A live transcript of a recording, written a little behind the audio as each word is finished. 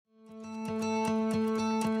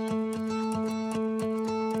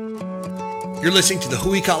You're listening to the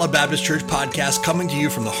Huikala Baptist Church podcast, coming to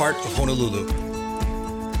you from the heart of Honolulu.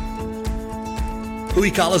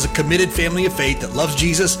 Huikala is a committed family of faith that loves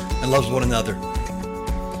Jesus and loves one another.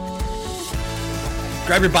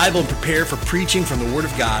 Grab your Bible and prepare for preaching from the Word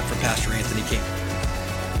of God from Pastor Anthony King.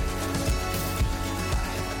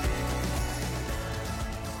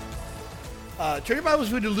 Turn your Bibles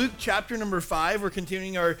to Luke chapter number 5. We're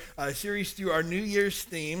continuing our series through our New Year's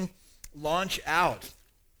theme, Launch Out.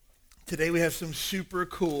 Today we have some super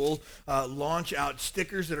cool Launch Out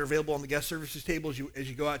stickers that are available on the guest services table as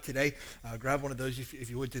you go out today. Grab one of those if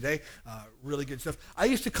you would today. Really good stuff. I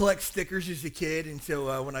used to collect stickers as a kid, and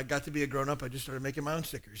so when I got to be a grown-up, I just started making my own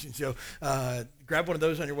stickers. And so grab one of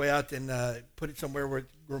those on your way out and put it somewhere where it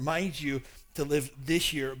reminds you to live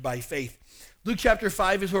this year by faith. Luke chapter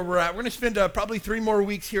 5 is where we're at. We're going to spend probably 3 more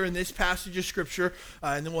weeks here in this passage of Scripture,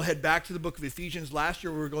 and then we'll head back to the book of Ephesians. Last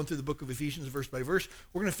year, we were going through the book of Ephesians verse by verse.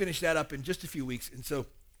 We're going to finish that up in just a few weeks. And so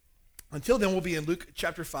until then, we'll be in Luke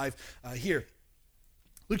chapter 5 here.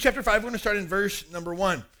 Luke chapter 5, we're going to start in verse number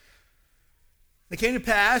 1. It came to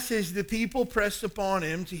pass, as the people pressed upon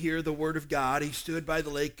him to hear the word of God, he stood by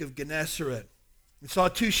the lake of Gennesaret and saw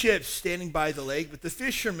 2 ships standing by the lake, but the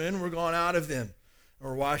fishermen were gone out of them and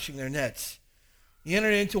were washing their nets. He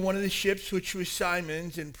entered into one of the ships, which was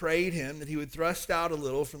Simon's, and prayed him that he would thrust out a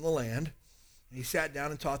little from the land. And he sat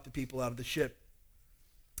down and taught the people out of the ship.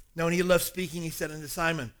 Now when he had left speaking, he said unto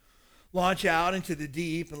Simon, Launch out into the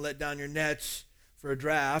deep and let down your nets for a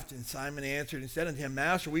draught. And Simon answered and said unto him,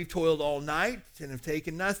 Master, we've toiled all night and have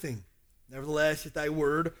taken nothing. Nevertheless, at thy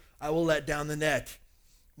word, I will let down the net.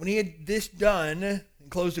 When he had this done,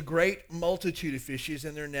 enclosed a great multitude of fishes,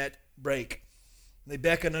 and their net brake. They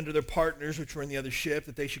beckoned unto their partners, which were in the other ship,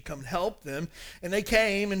 that they should come and help them. And they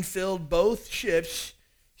came and filled both ships,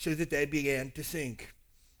 so that they began to sink.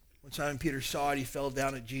 When Simon Peter saw it, he fell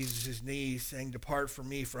down at Jesus' knees, saying, Depart from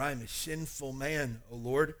me, for I am a sinful man, O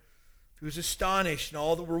Lord. He was astonished, and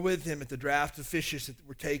all that were with him at the draught of fishes that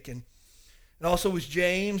were taken. And also was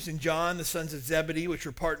James and John, the sons of Zebedee, which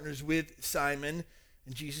were partners with Simon.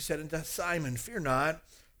 And Jesus said unto Simon, Fear not,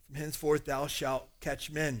 from henceforth thou shalt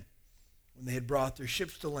catch men. When they had brought their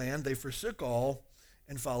ships to land, they forsook all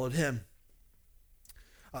and followed him.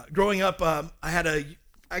 Growing up, I had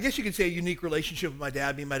I guess you could say a unique relationship with my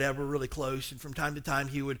dad. Me and my dad were really close, and from time to time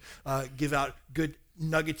he would give out good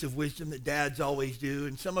nuggets of wisdom that dads always do.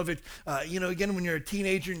 And some of it, again, when you're a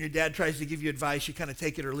teenager and your dad tries to give you advice, you kind of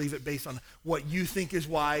take it or leave it based on what you think is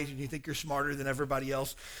wise and you think you're smarter than everybody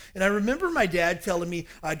else. And I remember my dad telling me,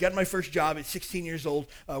 I got my first job at 16 years old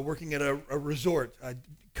working at a resort,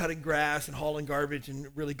 cutting grass and hauling garbage and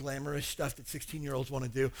really glamorous stuff that 16-year-olds want to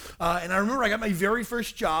do. And I remember I got my very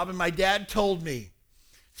first job, and my dad told me,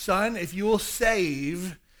 son, if you will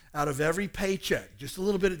save out of every paycheck, just a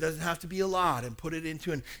little bit, it doesn't have to be a lot, and put it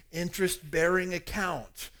into an interest-bearing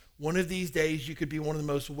account, one of these days you could be one of the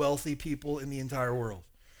most wealthy people in the entire world.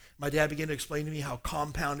 My dad began to explain to me how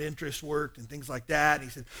compound interest worked and things like that. And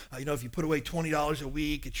he said, if you put away $20 a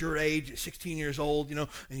week at your age, at 16 years old, and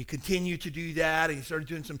you continue to do that, and he started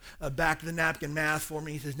doing some back-of-the-napkin math for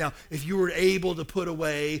me. He says, now, if you were able to put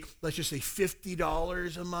away, let's just say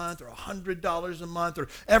 $50 a month or $100 a month, or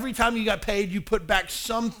every time you got paid, you put back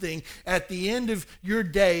something, at the end of your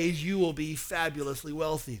days, you will be fabulously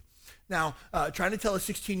wealthy. Now, trying to tell a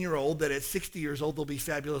 16-year-old that at 60 years old they'll be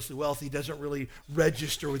fabulously wealthy doesn't really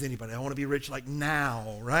register with anybody. I want to be rich like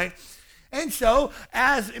now, right? And so,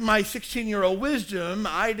 as my 16-year-old wisdom,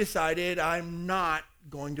 I decided I'm not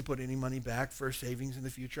going to put any money back for savings in the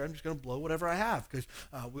future. I'm just going to blow whatever I have, because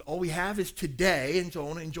all we have is today, and so I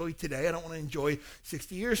want to enjoy today. I don't want to enjoy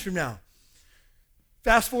 60 years from now.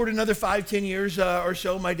 Fast forward another 5-10 years or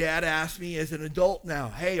so, my dad asked me as an adult now,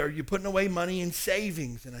 hey, are you putting away money in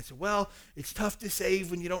savings? And I said, well, it's tough to save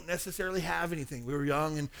when you don't necessarily have anything. We were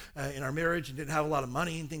young and in our marriage and didn't have a lot of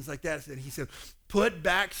money and things like that. And he said, put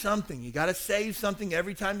back something. You got to save something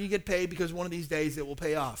every time you get paid, because one of these days it will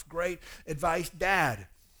pay off. Great advice, Dad.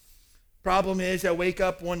 Problem is, I wake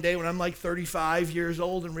up one day when I'm like 35 years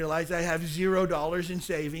old and realize I have $0 in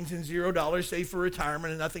savings and $0 saved for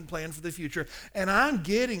retirement and nothing planned for the future. And I'm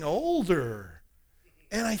getting older.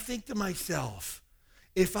 And I think to myself,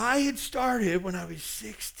 if I had started when I was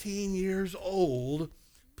 16 years old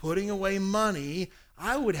putting away money,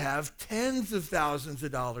 I would have tens of thousands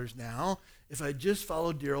of dollars now if I just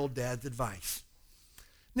followed dear old Dad's advice.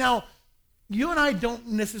 Now, you and I don't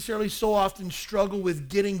necessarily so often struggle with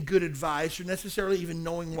getting good advice or necessarily even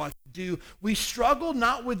knowing what to do. We struggle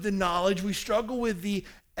not with the knowledge, we struggle with the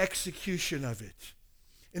execution of it.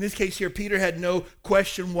 In this case here, Peter had no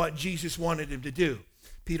question what Jesus wanted him to do.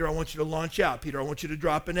 Peter, I want you to launch out. Peter, I want you to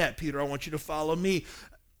drop a net. Peter, I want you to follow me.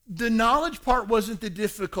 The knowledge part wasn't the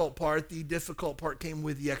difficult part. The difficult part came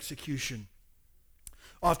with the execution.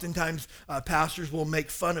 Oftentimes, pastors will make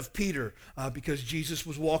fun of Peter because Jesus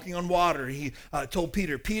was walking on water. He told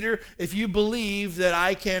Peter, Peter, if you believe that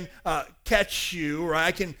I can catch you or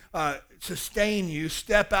I can sustain you,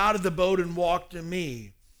 step out of the boat and walk to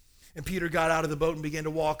me. And Peter got out of the boat and began to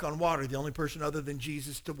walk on water, the only person other than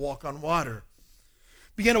Jesus to walk on water.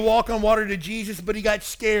 Began to walk on water to Jesus, but he got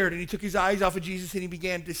scared and he took his eyes off of Jesus and he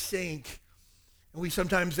began to sink. And we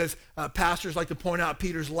sometimes as pastors like to point out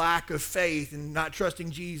Peter's lack of faith and not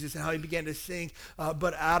trusting Jesus and how he began to sink.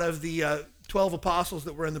 But out of the 12 apostles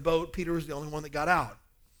that were in the boat, Peter was the only one that got out.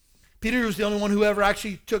 Peter was the only one who ever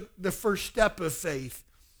actually took the first step of faith.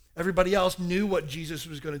 Everybody else knew what Jesus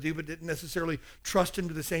was going to do, but didn't necessarily trust him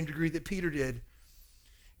to the same degree that Peter did.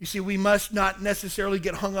 You see, we must not necessarily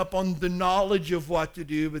get hung up on the knowledge of what to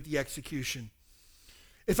do, but the execution.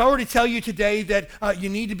 If I were to tell you today that you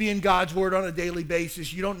need to be in God's Word on a daily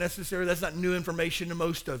basis, you don't necessarily, that's not new information to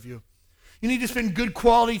most of you. You need to spend good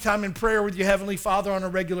quality time in prayer with your Heavenly Father on a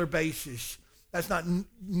regular basis. That's not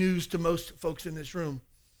news to most folks in this room.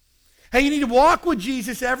 Hey, you need to walk with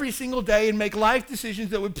Jesus every single day and make life decisions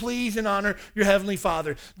that would please and honor your Heavenly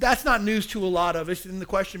Father. That's not news to a lot of us, and the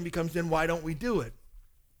question becomes then, why don't we do it?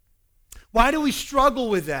 Why do we struggle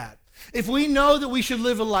with that? If we know that we should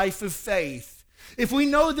live a life of faith, if we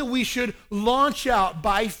know that we should launch out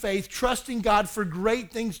by faith, trusting God for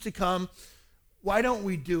great things to come, why don't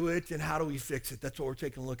we do it, and how do we fix it? That's what we're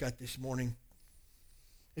taking a look at this morning.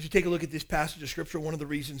 As you take a look at this passage of Scripture, one of the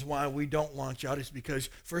reasons why we don't launch out is because,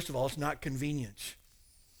 first of all, it's not convenient.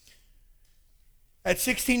 At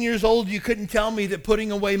 16 years old, you couldn't tell me that putting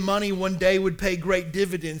away money one day would pay great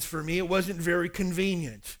dividends for me. It wasn't very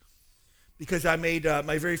convenient. Because I made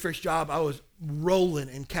my very first job, I was rolling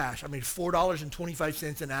in cash. I made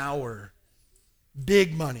 $4.25 an hour.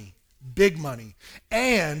 Big money, big money.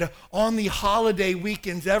 And on the holiday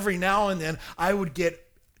weekends, every now and then, I would get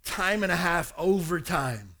time and a half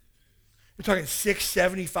overtime. We're talking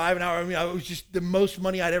 $6.75 an hour. I mean, it was just the most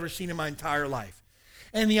money I'd ever seen in my entire life.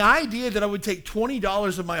 And the idea that I would take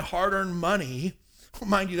 $20 of my hard-earned money,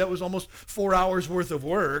 mind you, that was almost 4 hours worth of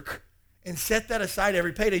work, and set that aside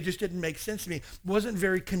every payday just didn't make sense to me. It wasn't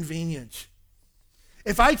very convenient.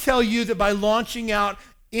 If I tell you that by launching out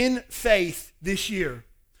in faith this year,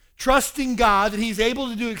 trusting God that he's able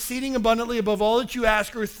to do exceeding abundantly above all that you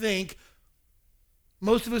ask or think,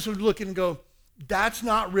 most of us would look and go, that's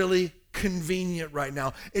not really convenient right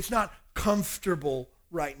now. It's not comfortable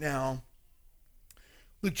right now.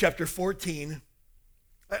 Luke chapter 14.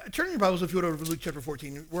 Turn your Bibles, if you would, over to Luke chapter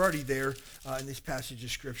 14. We're already there in this passage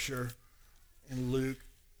of Scripture in Luke.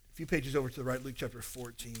 A few pages over to the right, Luke chapter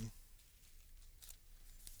 14.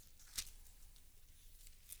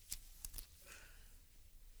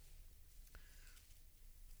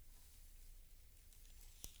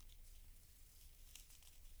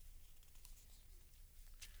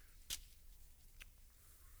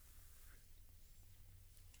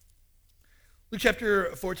 Luke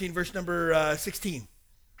chapter 14, verse number 16.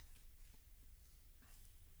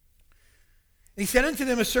 And he said unto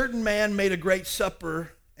them, a certain man made a great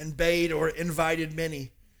supper and bade or invited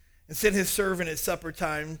many, and sent his servant at supper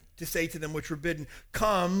time to say to them which were bidden,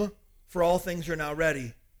 come, for all things are now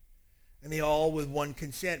ready. And they all with one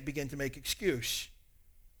consent began to make excuse.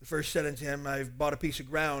 The first said unto him, I've bought a piece of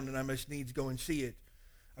ground, and I must needs go and see it.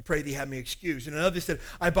 I pray thee have me excused. And another said,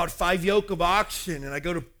 I bought 5 yoke of oxen, and I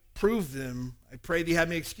go to prove them. I pray thee have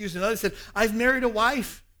me excused. And another said, I've married a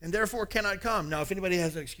wife, and therefore cannot come. Now, if anybody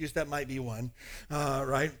has an excuse, that might be one,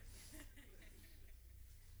 right?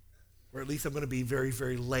 Or at least I'm going to be very,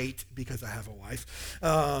 very late because I have a wife.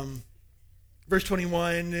 Verse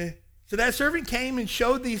 21, so that servant came and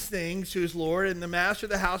showed these things to his Lord, and the master of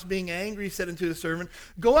the house, being angry, said unto the servant,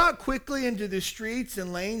 go out quickly into the streets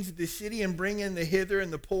and lanes of the city, and bring in the hither,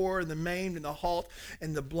 and the poor, and the maimed, and the halt,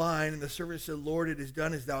 and the blind. And the servant said, Lord, it is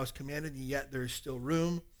done as thou hast commanded, and yet there is still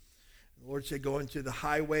room. The Lord said, go into the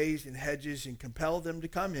highways and hedges and compel them to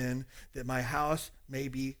come in, that my house may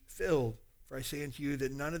be filled. For I say unto you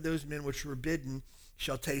that none of those men which were bidden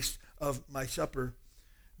shall taste of my supper.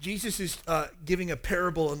 Jesus is giving a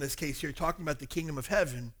parable in this case here, talking about the kingdom of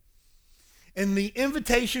heaven. And the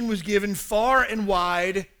invitation was given far and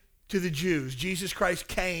wide to the Jews. Jesus Christ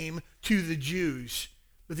came to the Jews,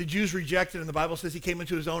 but the Jews rejected him. The Bible says he came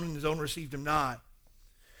into his own, and his own received him not.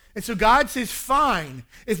 And so God says, fine,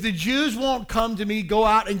 if the Jews won't come to me, go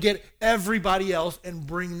out and get everybody else and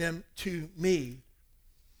bring them to me.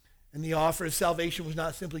 And the offer of salvation was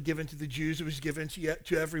not simply given to the Jews, it was given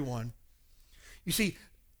to everyone. You see,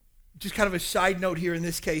 Just kind of a side note here in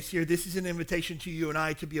this case here, this is an invitation to you and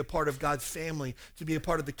I to be a part of God's family, to be a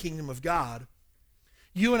part of the kingdom of God.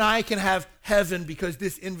 You and I can have heaven because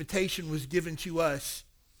this invitation was given to us.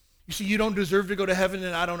 You see, you don't deserve to go to heaven,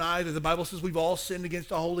 and I don't either. The Bible says we've all sinned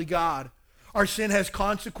against a holy God. Our sin has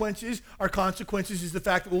consequences. Our consequences is the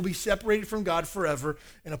fact that we'll be separated from God forever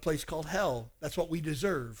in a place called hell. That's what we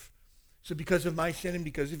deserve. So because of my sin and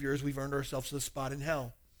because of yours, we've earned ourselves a spot in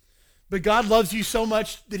hell. But God loves you so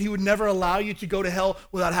much that he would never allow you to go to hell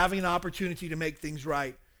without having an opportunity to make things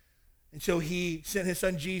right. And so he sent his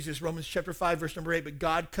son Jesus, Romans chapter 5, verse number 8, but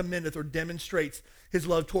God commendeth or demonstrates his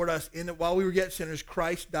love toward us in that while we were yet sinners,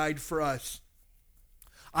 Christ died for us.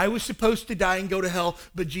 I was supposed to die and go to hell,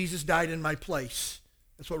 but Jesus died in my place.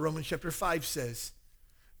 That's what Romans chapter 5 says.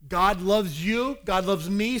 God loves you, God loves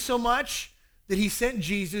me so much that he sent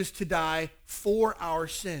Jesus to die for our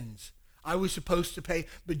sins. I was supposed to pay,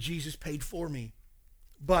 but Jesus paid for me.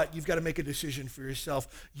 But you've got to make a decision for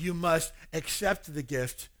yourself. You must accept the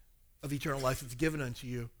gift of eternal life that's given unto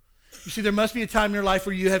you. You see, there must be a time in your life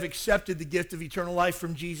where you have accepted the gift of eternal life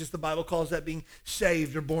from Jesus. The Bible calls that being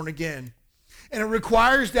saved or born again. And it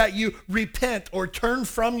requires that you repent or turn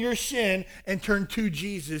from your sin and turn to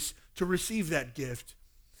Jesus to receive that gift.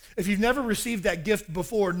 If you've never received that gift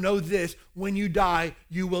before, know this: when you die,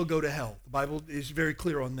 you will go to hell. The Bible is very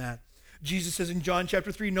clear on that. Jesus says in John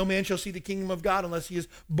chapter 3, no man shall see the kingdom of God unless he is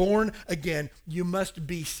born again. You must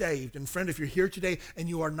be saved. And friend, if you're here today and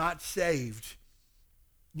you are not saved,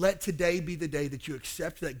 let today be the day that you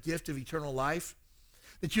accept that gift of eternal life,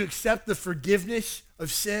 that you accept the forgiveness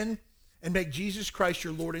of sin, and make Jesus Christ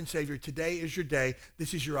your Lord and Savior. Today is your day.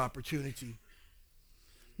 This is your opportunity.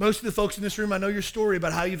 Most of the folks in this room, I know your story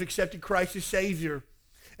about how you've accepted Christ as Savior.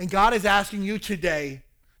 And God is asking you today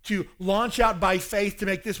to launch out by faith to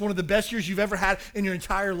make this one of the best years you've ever had in your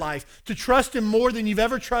entire life, to trust him more than you've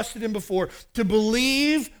ever trusted him before, to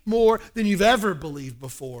believe more than you've ever believed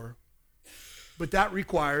before. But that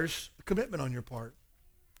requires a commitment on your part.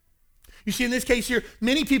 You see, in this case here,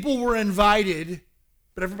 many people were invited,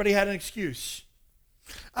 but everybody had an excuse.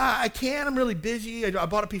 I can't, I'm really busy. I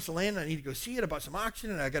bought a piece of land and I need to go see it. I bought some oxen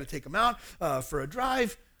and I got to take them out for a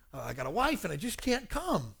drive. I got a wife and I just can't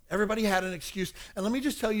come. Everybody had an excuse. And let me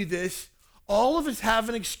just tell you this, all of us have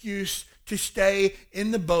an excuse to stay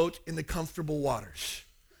in the boat in the comfortable waters.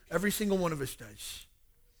 Every single one of us does.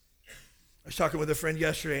 I was talking with a friend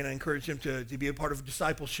yesterday and I encouraged him to be a part of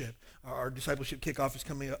discipleship. Our discipleship kickoff is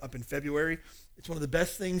coming up in February. It's one of the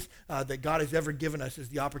best things that God has ever given us is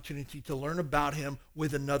the opportunity to learn about him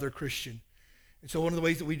with another Christian. And so one of the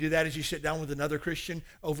ways that we do that is you sit down with another Christian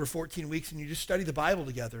over 14 weeks and you just study the Bible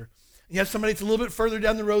together. And you have somebody that's a little bit further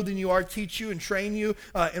down the road than you are teach you and train you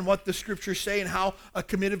in what the scriptures say and how a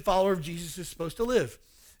committed follower of Jesus is supposed to live.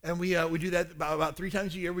 And we do that about 3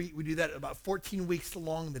 times a year. We do that about 14 weeks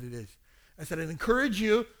long that it is. I said, I'd encourage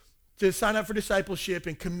you to sign up for discipleship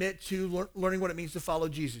and commit to learning what it means to follow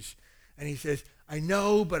Jesus. And he says, I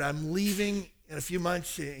know, but I'm leaving in a few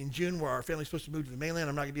months in June where our family's supposed to move to the mainland.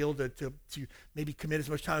 I'm not going to be able to maybe commit as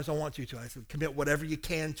much time as I want to. I said, commit whatever you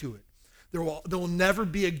can to it. There will never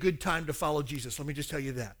be a good time to follow Jesus. Let me just tell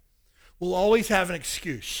you that. We'll always have an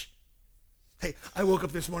excuse. Hey, I woke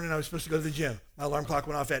up this morning. I was supposed to go to the gym. My alarm clock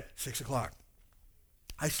went off at 6 o'clock.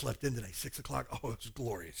 I slept in today, 6 o'clock. Oh, it was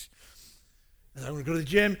glorious. And I'm going to go to the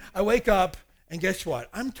gym. I wake up, and guess what?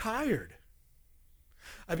 I'm tired.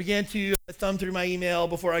 I began to thumb through my email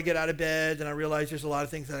before I get out of bed, and I realized there's a lot of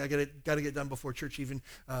things that I got to get done before church even,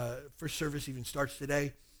 first service even starts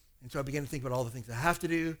today. And so I began to think about all the things I have to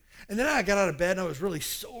do. And then I got out of bed, and I was really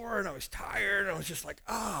sore, and I was tired, and I was just like,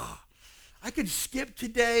 I could skip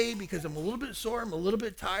today because I'm a little bit sore, I'm a little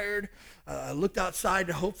bit tired. I looked outside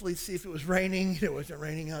to hopefully see if it was raining. It wasn't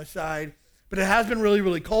raining outside. But it has been really,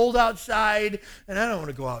 really cold outside, and I don't want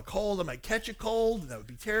to go out cold. I might catch a cold, and that would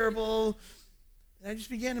be terrible. And I just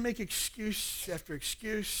began to make excuse after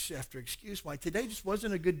excuse after excuse why today just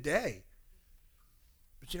wasn't a good day.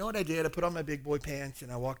 But you know what I did? I put on my big boy pants,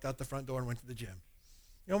 and I walked out the front door and went to the gym.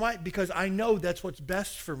 You know why? Because I know that's what's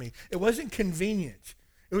best for me. It wasn't convenient.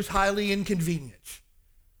 It was highly inconvenient.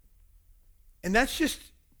 And that's just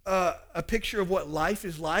a picture of what life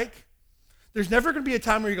is like. There's never going to be a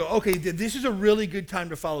time where you go, okay, this is a really good time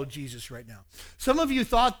to follow Jesus right now. Some of you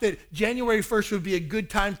thought that January 1st would be a good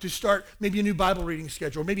time to start maybe a new Bible reading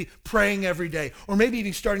schedule, or maybe praying every day, or maybe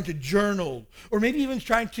even starting to journal, or maybe even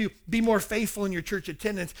trying to be more faithful in your church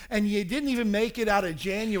attendance, and you didn't even make it out of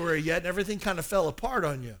January yet, and everything kind of fell apart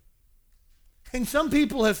on you. And some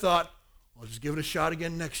people have thought, I'll just give it a shot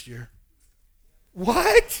again next year.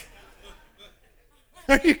 What?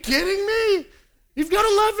 Are you kidding me? You've got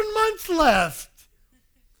 11 months left.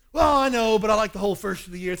 Well, I know, but I like the whole first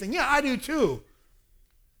of the year thing. Yeah, I do too.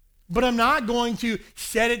 But I'm not going to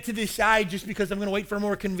set it to the side just because I'm going to wait for a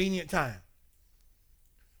more convenient time.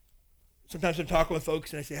 Sometimes I'm talking with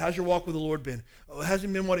folks and I say, how's your walk with the Lord been? Oh, it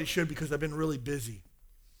hasn't been what it should because I've been really busy.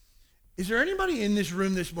 Is there anybody in this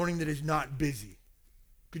room this morning that is not busy?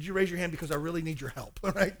 Could you raise your hand because I really need your help,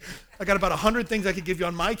 all right? I got about 100 things I could give you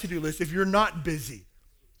on my to-do list if you're not busy.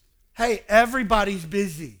 Hey, everybody's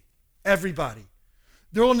busy. Everybody.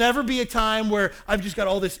 There will never be a time where I've just got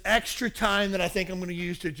all this extra time that I think I'm going to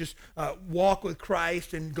use to just walk with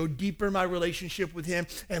Christ and go deeper in my relationship with him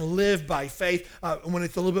and live by faith when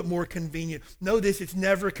it's a little bit more convenient. Know this, it's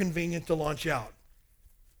never convenient to launch out.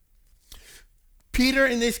 Peter,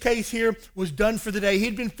 in this case here, was done for the day.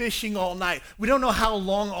 He'd been fishing all night. We don't know how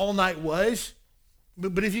long all night was,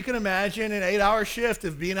 but if you can imagine an 8-hour shift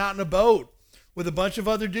of being out in a boat with a bunch of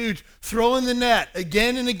other dudes, throwing the net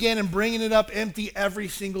again and again and bringing it up empty every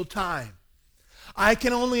single time. I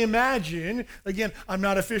can only imagine, again, I'm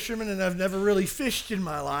not a fisherman and I've never really fished in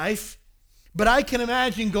my life, but I can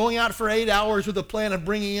imagine going out for 8 hours with a plan of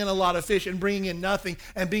bringing in a lot of fish and bringing in nothing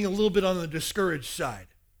and being a little bit on the discouraged side,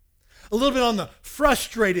 a little bit on the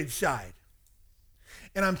frustrated side.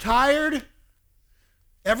 And I'm tired.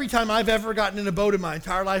 Every time I've ever gotten in a boat in my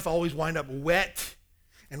entire life, I always wind up wet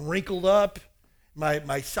and wrinkled up.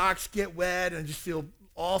 My socks get wet and I just feel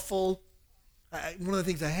awful. One of the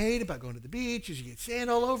things I hate about going to the beach is you get sand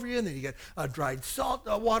all over you and then you get dried salt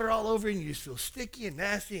water all over you and you just feel sticky and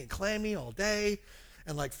nasty and clammy all day.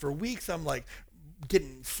 And like for weeks I'm like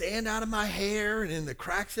getting sand out of my hair and in the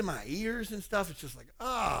cracks in my ears and stuff. It's just like,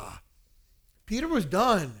 Peter was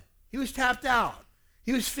done. He was tapped out.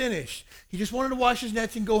 He was finished. He just wanted to wash his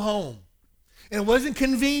nets and go home. And it wasn't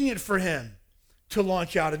convenient for him to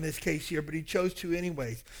launch out in this case here, but he chose to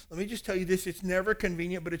anyways. Let me just tell you this, it's never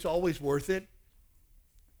convenient, but it's always worth it.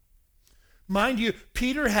 Mind you,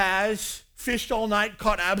 Peter has fished all night,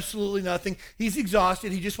 caught absolutely nothing. He's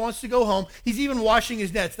exhausted. He just wants to go home. He's even washing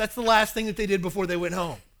his nets. That's the last thing that they did before they went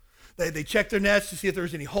home. They checked their nets to see if there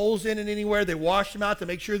was any holes in it anywhere. They washed them out to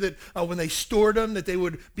make sure that when they stored them, that they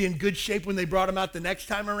would be in good shape when they brought them out the next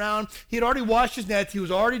time around. He had already washed his nets. He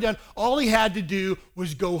was already done. All he had to do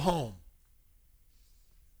was go home.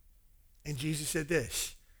 And Jesus said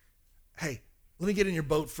this, hey, let me get in your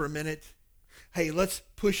boat for a minute. Hey, let's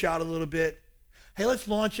push out a little bit. Hey, let's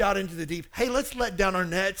launch out into the deep. Hey, let's let down our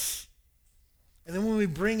nets. And then when we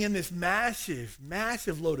bring in this massive,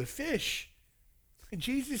 massive load of fish,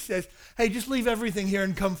 Jesus says, hey, just leave everything here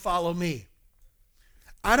and come follow me.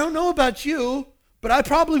 I don't know about you, but I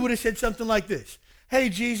probably would have said something like this. Hey,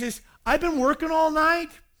 Jesus, I've been working all night.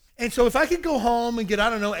 And so if I could go home and get,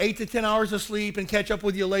 8 to 10 hours of sleep and catch up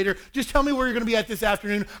with you later, just tell me where you're going to be at this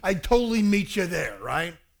afternoon. I'd totally meet you there,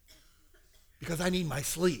 right? Because I need my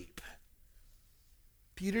sleep.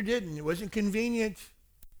 Peter didn't. It wasn't convenient.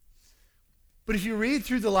 But if you read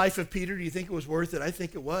through the life of Peter, do you think it was worth it? I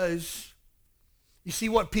think it was. You see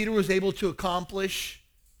what Peter was able to accomplish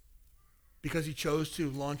because he chose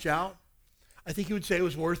to launch out? I think he would say it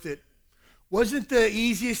was worth it. Wasn't the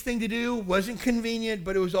easiest thing to do, wasn't convenient,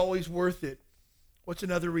 but it was always worth it. What's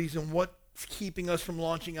another reason? What's keeping us from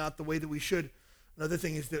launching out the way that we should? Another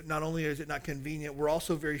thing is that not only is it not convenient, we're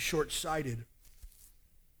also very short-sighted.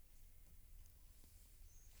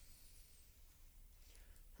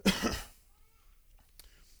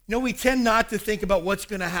 We tend not to think about what's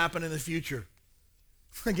going to happen in the future.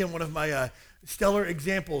 Again, one of my stellar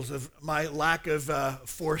examples of my lack of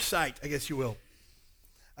foresight, I guess you will.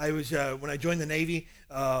 I was, when I joined the Navy,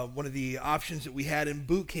 one of the options that we had in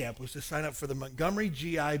boot camp was to sign up for the Montgomery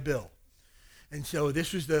GI Bill. And so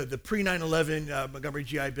this was the pre-9/11 Montgomery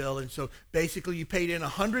GI Bill. And so basically you paid in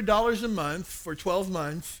 $100 a month for 12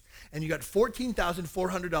 months, and you got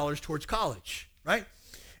 $14,400 towards college, right?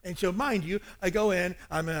 And so mind you, I go in,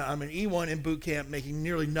 I'm an E1 in boot camp making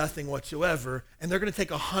nearly nothing whatsoever, and they're going to take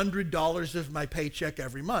 $100 of my paycheck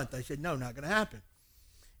every month. I said, no, not going to happen.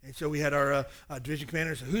 And so we had our division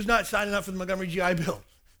commander say, who's not signing up for the Montgomery GI Bill?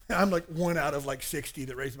 I'm like one out of like 60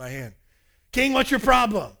 that raised my hand. King, what's your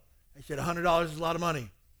problem? I said, $100 is a lot of money.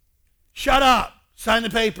 Shut up. Sign the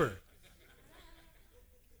paper.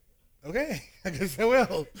 Okay, I guess I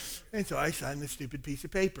will. And so I signed this stupid piece of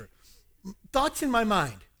paper. Thoughts in my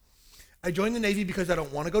mind. I joined the Navy because I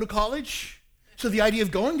don't want to go to college. So the idea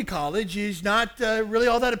of going to college is not really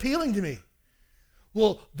all that appealing to me.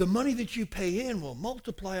 Well, the money that you pay in will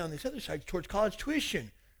multiply on this other side towards college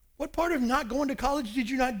tuition. What part of not going to college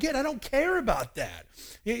did you not get? I don't care about that.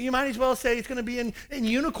 You might as well say it's going to be in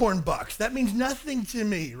unicorn bucks. That means nothing to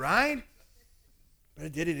me, right? But I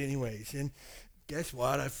did it anyways. And guess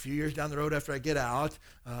what? A few years down the road after I get out,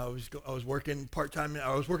 I was working part-time.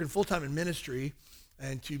 I was working full-time in ministry,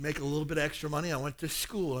 and to make a little bit of extra money, I went to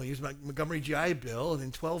school. I used my Montgomery GI Bill, and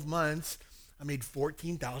in 12 months, I made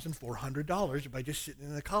 $14,400 by just sitting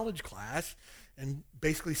in a college class and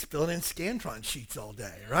basically filling in Scantron sheets all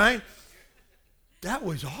day, right? That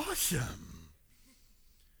was awesome.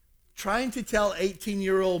 Trying to tell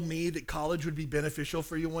 18-year-old me that college would be beneficial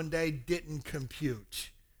for you one day didn't compute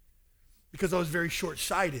because I was very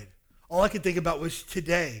short-sighted. All I could think about was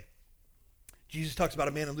today. Jesus talks about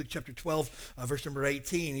a man in Luke chapter 12, verse number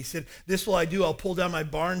 18. He said, "This will I do. I'll pull down my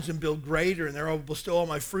barns and build greater, and there I will bestow all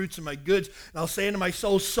my fruits and my goods. And I'll say unto my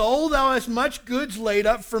soul, Soul, thou hast much goods laid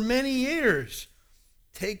up for many years.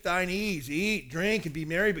 Take thine ease, eat, drink, and be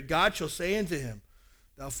merry. But God shall say unto him,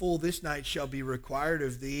 Thou fool, this night shall be required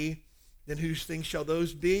of thee. Then whose things shall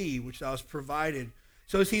those be which thou hast provided?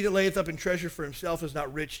 So is he that layeth up in treasure for himself is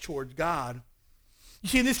not rich toward God." You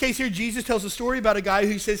see, in this case here, Jesus tells a story about a guy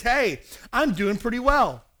who says, hey, I'm doing pretty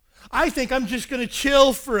well. I think I'm just going to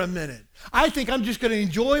chill for a minute. I think I'm just going to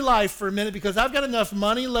enjoy life for a minute because I've got enough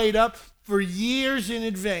money laid up for years in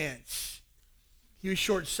advance. He was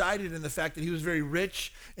short-sighted in the fact that he was very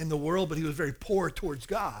rich in the world, but he was very poor towards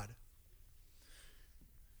God.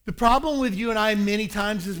 The problem with you and I many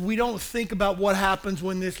times is we don't think about what happens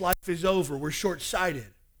when this life is over. We're short-sighted.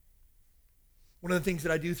 One of the things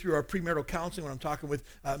that I do through our premarital counseling when I'm talking with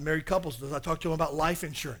married couples is I talk to them about life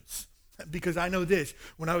insurance. Because I know this,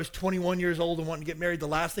 when I was 21 years old and wanting to get married, the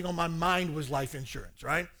last thing on my mind was life insurance,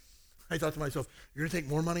 right? I thought to myself, you're going to take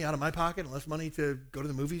more money out of my pocket and less money to go to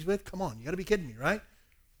the movies with? Come on, you got to be kidding me, right?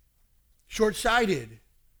 Short-sighted.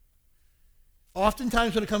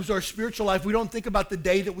 Oftentimes when it comes to our spiritual life, we don't think about the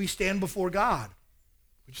day that we stand before God.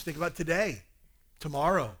 We just think about today,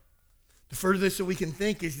 tomorrow. The furthest that we can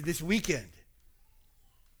think is this weekend.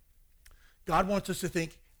 God wants us to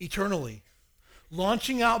think eternally.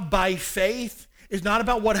 Launching out by faith is not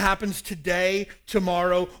about what happens today,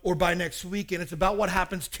 tomorrow, or by next weekend. It's about what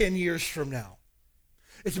happens 10 years from now.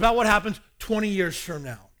 It's about what happens 20 years from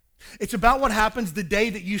now. It's about what happens the day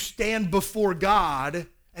that you stand before God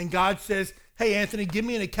and God says, hey, Anthony, give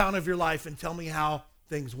me an account of your life and tell me how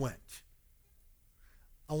things went.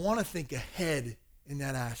 I want to think ahead in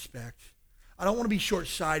that aspect. I don't want to be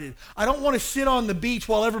short-sighted. I don't want to sit on the beach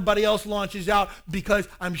while everybody else launches out because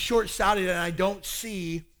I'm short-sighted and I don't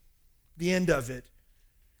see the end of it.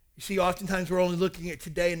 You see, oftentimes we're only looking at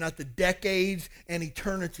today and not the decades and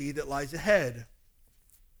eternity that lies ahead.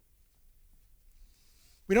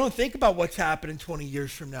 We don't think about what's happening 20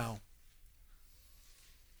 years from now.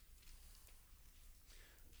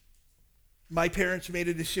 My parents made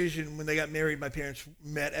a decision when they got married. My parents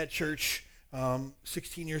met at church.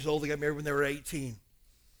 16 years old. They got married when they were 18.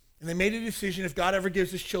 And they made a decision, if God ever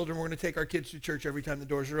gives us children, we're going to take our kids to church every time the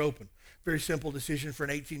doors are open. Very simple decision for an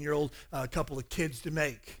 18-year-old couple of kids to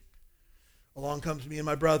make. Along comes me and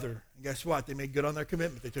my brother. And guess what? They made good on their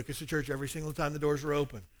commitment. They took us to church every single time the doors were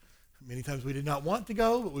open. Many times we did not want to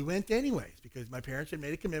go, but we went anyways because my parents had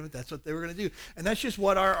made a commitment. That's what they were going to do. And that's just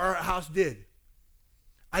what our house did.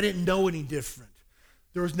 I didn't know any different.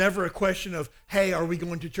 There was never a question of, hey, are we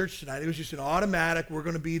going to church tonight? It was just an automatic, we're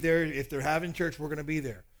going to be there. If they're having church, we're going to be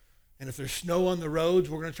there. And if there's snow on the roads,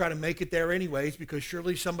 we're going to try to make it there anyways because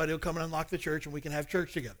surely somebody will come and unlock the church and we can have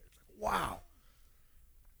church together. It's like, wow.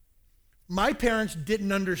 My parents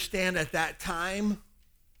didn't understand at that time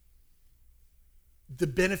the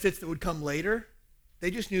benefits that would come later.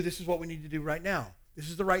 They just knew this is what we need to do right now. This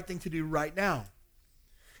is the right thing to do right now.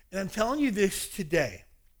 And I'm telling you this today.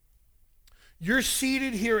 You're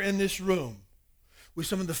seated here in this room with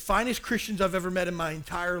some of the finest Christians I've ever met in my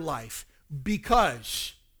entire life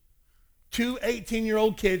because two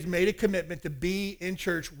 18-year-old kids made a commitment to be in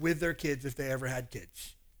church with their kids if they ever had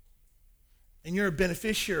kids. And you're a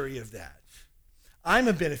beneficiary of that. I'm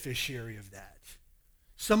a beneficiary of that.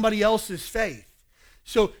 Somebody else's faith.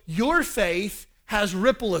 So your faith has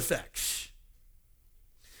ripple effects.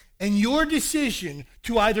 And your decision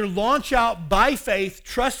to either launch out by faith,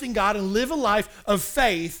 trusting God, and live a life of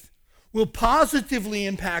faith will positively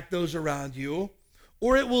impact those around you,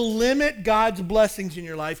 or it will limit God's blessings in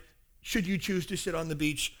your life should you choose to sit on the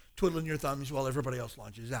beach twiddling your thumbs while everybody else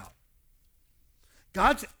launches out.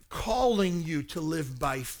 God's calling you to live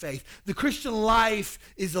by faith. The Christian life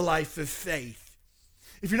is a life of faith.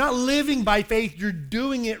 If you're not living by faith, you're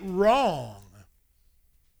doing it wrong.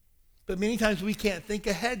 But many times we can't think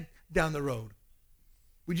ahead down the road.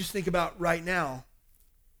 We just think about right now.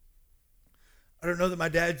 I don't know that my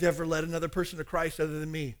dad's ever led another person to Christ other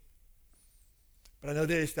than me. But I know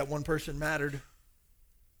this, that one person mattered.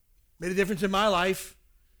 Made a difference in my life.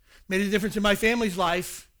 Made a difference in my family's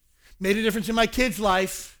life. Made a difference in my kids'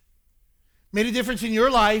 life. Made a difference in your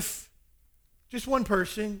life. Just one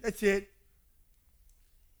person. That's it.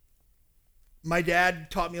 My dad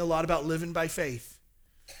taught me a lot about living by faith.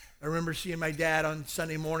 I remember seeing my dad on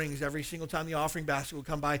Sunday mornings. Every single time the offering basket would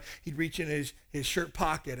come by, he'd reach in his shirt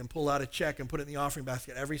pocket and pull out a check and put it in the offering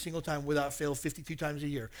basket. Every single time, without fail, 52 times a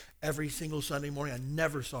year. Every single Sunday morning. I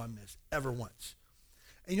never saw him miss, ever once.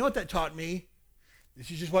 And you know what that taught me? This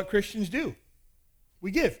is just what Christians do.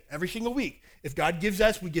 We give every single week. If God gives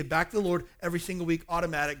us, we give back to the Lord every single week,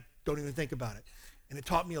 automatic, don't even think about it. And it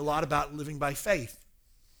taught me a lot about living by faith.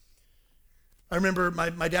 I remember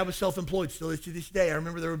my dad was self-employed, still is to this day. I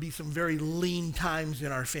remember there would be some very lean times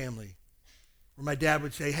in our family where my dad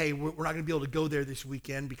would say, hey, we're not going to be able to go there this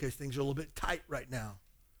weekend because things are a little bit tight right now.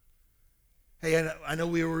 Hey, I know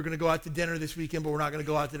we were going to go out to dinner this weekend, but we're not going to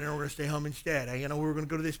go out to dinner. We're going to stay home instead. Hey, I know we were going to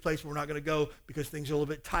go to this place, but we're not going to go because things are a little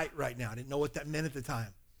bit tight right now. I didn't know what that meant at the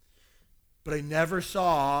time. But I never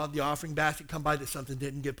saw the offering basket come by that something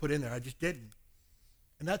didn't get put in there. I just didn't.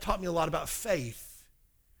 And that taught me a lot about faith.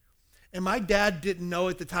 And my dad didn't know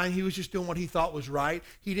at the time. He was just doing what he thought was right.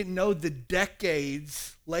 He didn't know the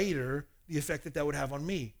decades later the effect that would have on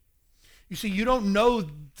me. You see, you don't know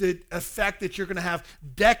the effect that you're going to have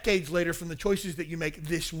decades later from the choices that you make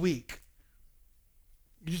this week.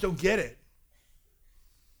 You just don't get it.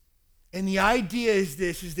 And the idea is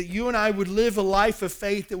this, is that you and I would live a life of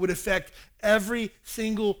faith that would affect every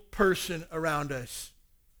single person around us.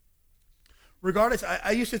 Regardless,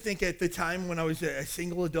 I used to think at the time when I was a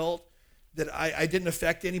single adult that I didn't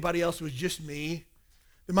affect anybody else. It was just me.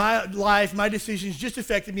 My life, my decisions just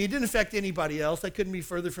affected me. It didn't affect anybody else. I couldn't be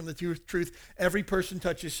further from the truth. Every person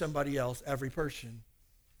touches somebody else, every person.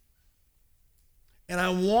 And I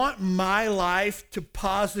want my life to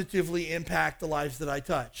positively impact the lives that I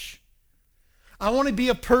touch. I want to be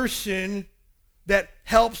a person that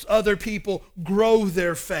helps other people grow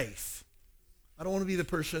their faith. I don't want to be the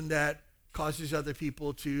person that causes other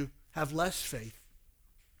people to have less faith.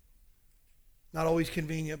 Not always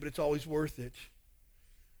convenient, but it's always worth it.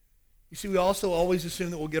 You see, we also always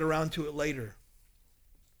assume that we'll get around to it later.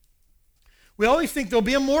 We always think there'll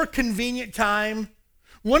be a more convenient time.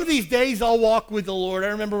 One of these days I'll walk with the Lord. I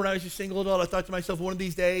remember when I was a single adult, I thought to myself, one of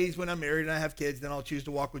these days when I'm married and I have kids, then I'll choose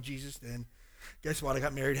to walk with Jesus then. Guess what? I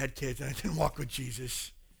got married, had kids, and I didn't walk with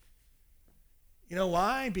Jesus. You know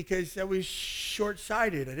why? Because I was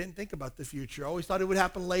short-sighted. I didn't think about the future. I always thought it would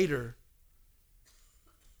happen later.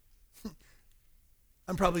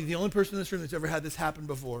 I'm probably the only person in this room that's ever had this happen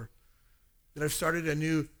before. That I've started a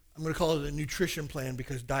new, I'm going to call it a nutrition plan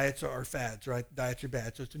because diets are fads, right? Diets are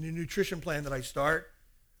bad. So it's a new nutrition plan that I start,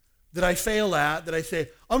 that I fail at, that I say,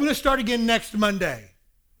 I'm going to start again next Monday,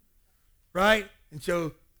 right? And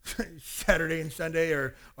so Saturday and Sunday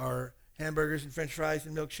are hamburgers and french fries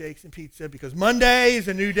and milkshakes and pizza because Monday is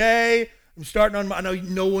a new day. I'm starting on, I know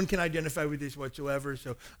no one can identify with this whatsoever,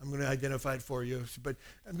 so I'm going to identify it for you. But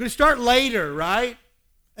I'm going to start later, right?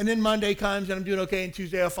 And then Monday comes and I'm doing okay, and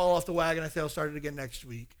Tuesday I'll fall off the wagon. I say I'll start it again next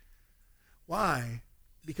week. Why?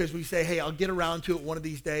 Because we say, hey, I'll get around to it one of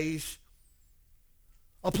these days.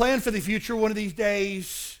 I'll plan for the future one of these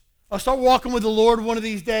days. I'll start walking with the Lord one of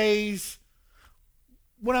these days.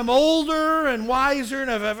 When I'm older and wiser and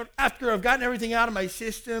after I've gotten everything out of my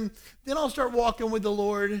system, then I'll start walking with the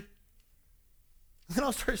Lord. Then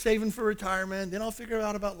I'll start saving for retirement. Then I'll figure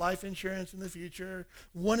out about life insurance in the future.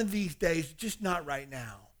 One of these days, just not right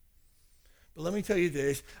now. But let me tell you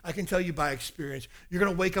this. I can tell you by experience. You're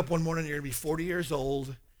going to wake up one morning, you're going to be 40 years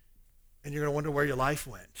old, and you're going to wonder where your life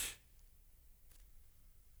went.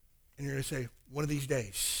 And you're going to say, one of these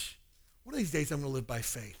days I'm going to live by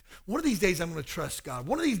faith. One of these days I'm going to trust God.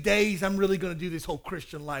 One of these days I'm really going to do this whole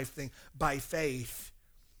Christian life thing by faith.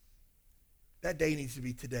 That day needs to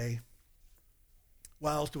be today.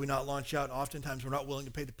 Why else do we not launch out? Oftentimes we're not willing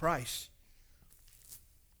to pay the price.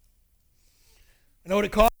 I know what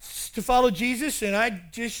it costs to follow Jesus, and I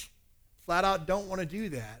just flat out don't want to do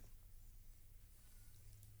that.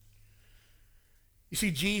 You see,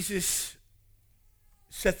 Jesus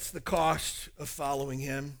sets the cost of following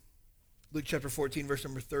him. Luke chapter 14, verse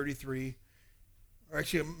number 33. Or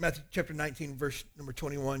actually, Matthew chapter 19, verse number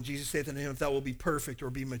 21. Jesus saith unto him, if thou wilt be perfect or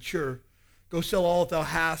be mature, go sell all that thou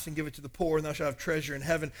hast and give it to the poor, and thou shalt have treasure in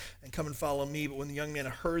heaven, and come and follow me. But when the young man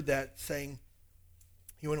heard that saying,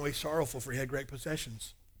 he went away sorrowful, for he had great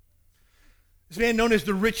possessions. This man known as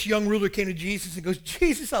the rich young ruler came to Jesus and goes,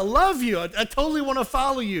 Jesus, I love you. I totally want to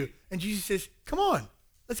follow you. And Jesus says, come on,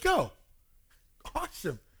 let's go.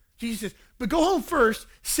 Awesome. Jesus says, but go home first,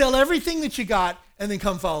 sell everything that you got, and then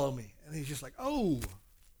come follow me. And he's just like, oh.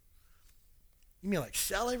 You mean like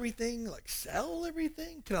sell everything? Like sell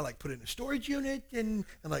everything? Can I like put it in a storage unit and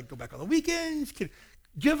like go back on the weekends? Do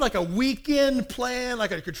you have like a weekend plan?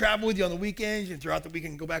 Like I could travel with you on the weekends and throughout the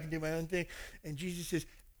weekend go back and do my own thing? And Jesus says,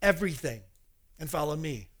 everything and follow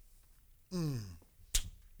me.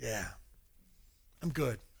 Yeah, I'm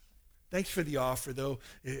good. Thanks for the offer, though.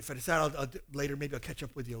 If I decide I'll later, maybe I'll catch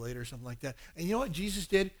up with you later or something like that. And you know what Jesus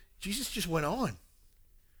did? Jesus just went on.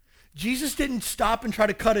 Jesus didn't stop and try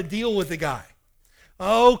to cut a deal with the guy.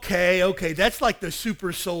 Okay, that's like the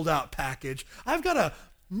super sold out package. I've got a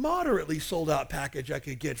moderately sold out package I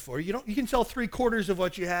could get for you. You can sell 3/4 of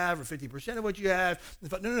what you have or 50% of what you have.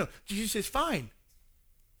 No. Jesus says, fine.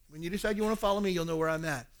 When you decide you want to follow me, you'll know where I'm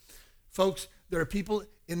at. Folks, there are people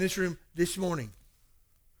in this room this morning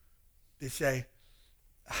that say,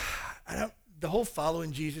 the whole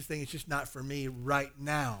following Jesus thing is just not for me right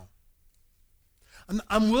now.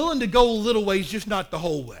 I'm willing to go a little ways, just not the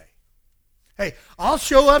whole way. Hey, I'll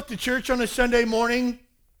show up to church on a Sunday morning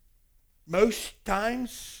most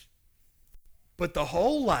times, but the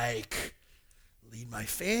whole lead my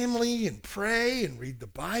family and pray and read the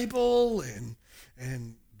Bible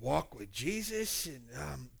and walk with Jesus,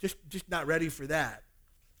 and just not ready for that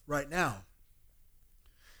right now.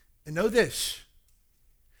 And know this,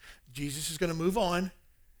 Jesus is going to move on,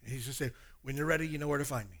 and he's going to say, when you're ready, you know where to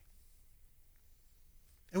find me.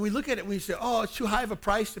 And we look at it and we say, oh, it's too high of a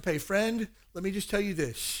price to pay. Friend, let me just tell you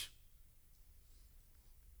this.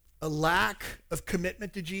 A lack of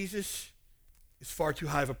commitment to Jesus is far too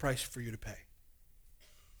high of a price for you to pay.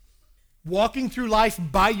 Walking through life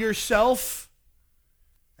by yourself,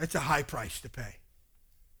 that's a high price to pay.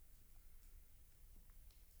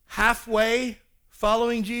 Halfway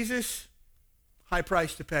following Jesus, high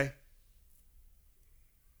price to pay.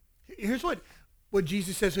 Here's what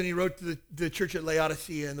Jesus says when he wrote to the church at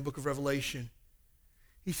Laodicea in the book of Revelation.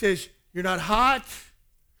 He says, you're not hot,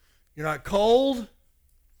 you're not cold,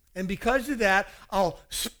 and because of that, I'll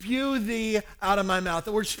spew thee out of my mouth.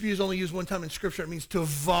 The word spew is only used one time in Scripture. It means to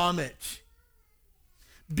vomit.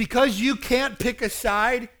 Because you can't pick a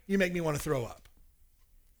side, you make me want to throw up.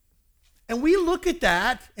 And we look at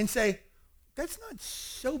that and say, that's not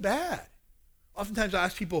so bad. Oftentimes I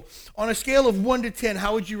ask people, on a scale of 1 to 10,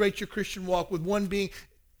 how would you rate your Christian walk, with 1 being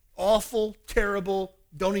awful, terrible,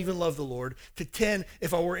 don't even love the Lord, to 10,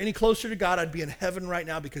 if I were any closer to God, I'd be in heaven right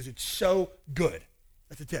now because it's so good.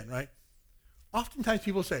 That's a 10, right? Oftentimes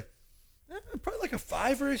people say, probably like a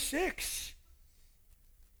 5 or a 6.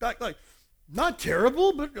 Like not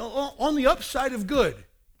terrible, but on the upside of good.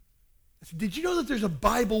 I said, did you know that there's a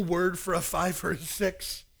Bible word for a 5 or a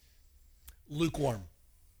 6? Lukewarm.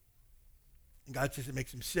 And God says it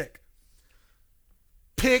makes him sick.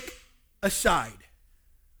 Pick a side.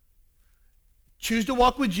 Choose to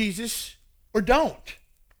walk with Jesus or don't.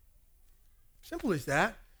 Simple as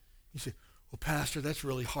that. You say, well, Pastor, that's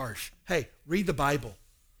really harsh. Hey, read the Bible.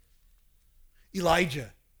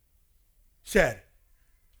 Elijah said,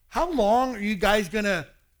 how long are you guys going to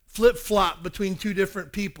flip-flop between 2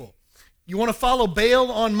 different people? You want to follow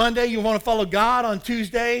Baal on Monday? You want to follow God on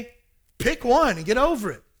Tuesday? Pick one and get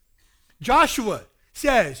over it. Joshua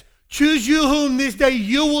says, choose you whom this day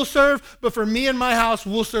you will serve, but for me and my house,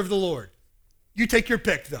 we'll serve the Lord. You take your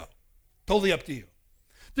pick, though. Totally up to you.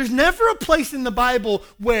 There's never a place in the Bible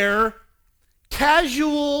where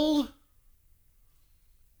casual,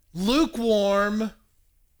 lukewarm,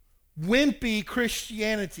 wimpy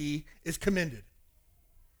Christianity is commended.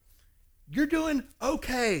 You're doing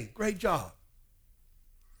okay. Great job.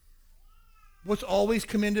 What's always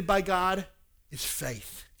commended by God is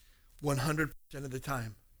faith. 100% of the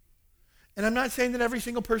time. And I'm not saying that every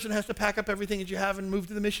single person has to pack up everything that you have and move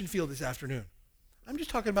to the mission field this afternoon. I'm just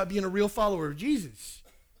talking about being a real follower of Jesus.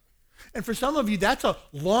 And for some of you, that's a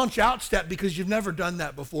launch out step because you've never done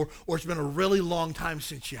that before, or it's been a really long time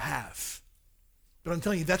since you have. But I'm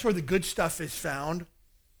telling you, that's where the good stuff is found.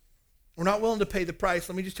 We're not willing to pay the price.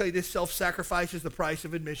 Let me just tell you this, self-sacrifice is the price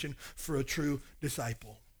of admission for a true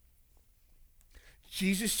disciple.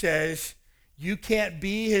 Jesus says, you can't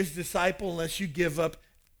be his disciple unless you give up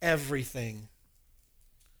everything.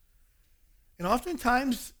 And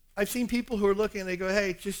oftentimes, I've seen people who are looking and they go,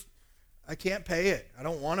 hey, I can't pay it. I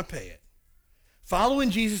don't want to pay it.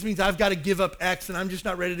 Following Jesus means I've got to give up X, and I'm just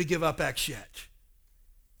not ready to give up X yet.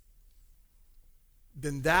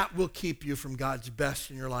 Then that will keep you from God's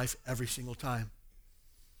best in your life every single time.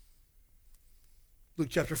 Luke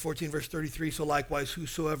chapter 14, verse 33, so likewise,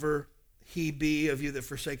 whosoever he be of you that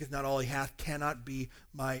forsaketh not all he hath cannot be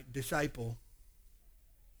my disciple.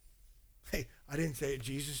 Hey, I didn't say it,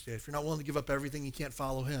 Jesus did. If you're not willing to give up everything, you can't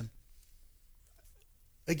follow him.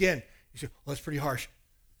 Again, you say, well, that's pretty harsh.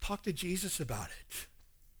 talk to Jesus about it.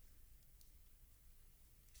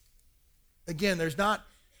 Again, there's not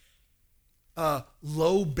a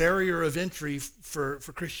low barrier of entry for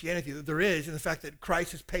Christianity. There is in the fact that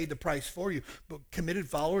Christ has paid the price for you. But committed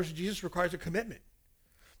followers of Jesus requires a commitment.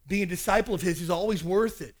 Being a disciple of his is always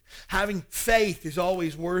worth it. Having faith is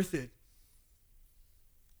always worth it.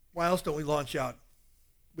 Why else don't we launch out?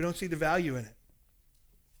 We don't see the value in it.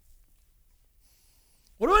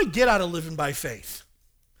 What do I get out of living by faith?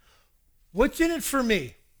 What's in it for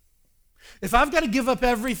me? If I've got to give up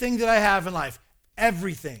everything that I have in life,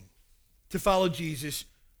 everything, to follow Jesus,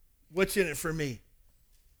 what's in it for me?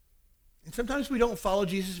 And sometimes we don't follow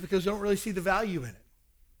Jesus because we don't really see the value in it.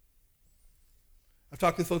 I've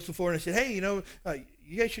talked with folks before and I said, hey,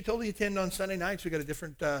 you guys should totally attend on Sunday nights. We've got a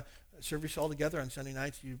different service altogether on Sunday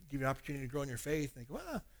nights. You give you an opportunity to grow in your faith. And they go,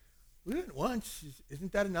 well, we went once.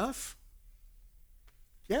 Isn't that enough?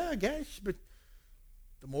 Yeah, I guess. But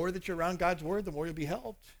the more that you're around God's word, the more you'll be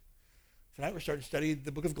helped. Tonight we're starting to study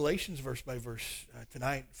the book of Galatians verse by verse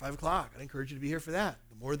tonight, 5 o'clock. I encourage you to be here for that.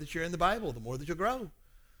 The more that you're in the Bible, the more that you'll grow.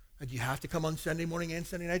 And do you have to come on Sunday morning and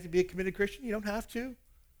Sunday night to be a committed Christian? You don't have to.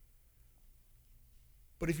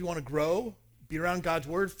 But if you want to grow, be around God's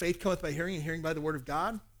word, faith cometh by hearing and hearing by the word of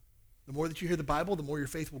God. The more that you hear the Bible, the more your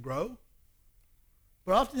faith will grow.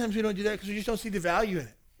 But oftentimes we don't do that because we just don't see the value in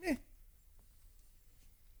it.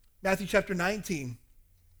 Matthew chapter 19.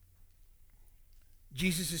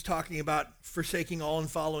 Jesus is talking about forsaking all and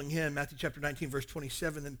following him. Matthew chapter 19, verse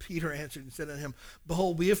 27. Then Peter answered and said unto him,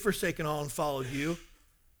 behold, we have forsaken all and followed you.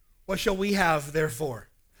 What shall we have therefore?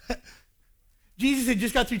 Jesus had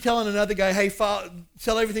just got through telling another guy, hey,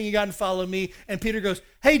 sell everything you got and follow me. And Peter goes,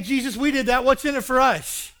 hey, Jesus, we did that. What's in it for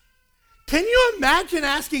us? Can you imagine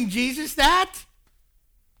asking Jesus that?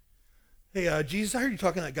 Hey, Jesus, I heard you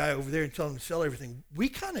talking to that guy over there and telling him to sell everything. We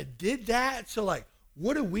kind of did that. So,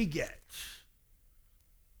 what do we get?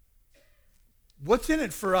 What's in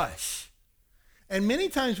it for us? And many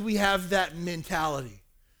times we have that mentality.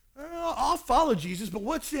 I'll follow Jesus, but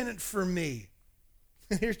what's in it for me?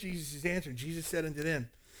 And here's Jesus' answer. Jesus said unto them,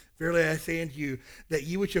 verily I say unto you, that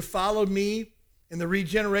ye which have followed me in the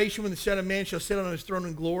regeneration when the Son of Man shall sit on his throne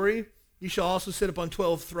in glory, ye shall also sit upon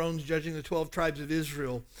 12 thrones, judging the 12 tribes of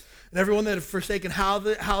Israel. And everyone that have forsaken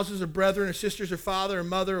houses or brethren or sisters or father or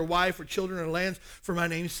mother or wife or children or lands for my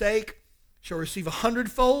name's sake shall receive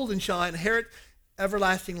 100-fold and shall inherit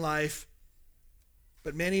everlasting life.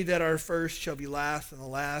 But many that are first shall be last, and the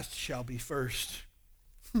last shall be first.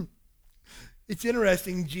 It's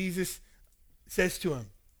interesting. Jesus says to him,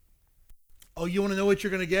 oh, you want to know what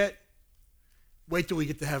you're going to get? Wait till we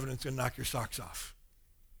get to heaven and it's going to knock your socks off.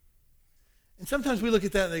 And sometimes we look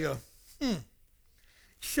at that and they go,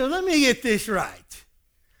 so let me get this right.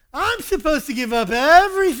 I'm supposed to give up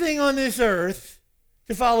everything on this earth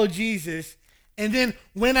to follow Jesus, and then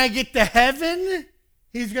when I get to heaven,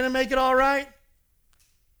 he's going to make it all right?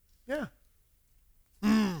 Yeah.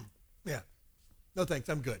 Yeah. No thanks,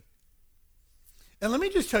 I'm good. And let me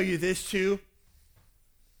just tell you this too.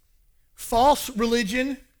 False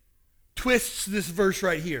religion twists this verse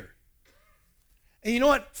right here. And you know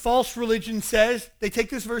what false religion says? They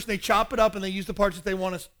take this verse and they chop it up and they use the parts that they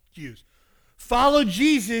want us to use. Follow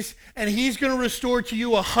Jesus and he's going to restore to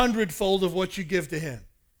you 100-fold of what you give to him.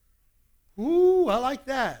 Ooh, I like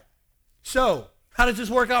that. So, how does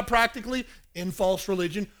this work out practically? In false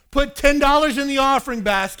religion, put $10 in the offering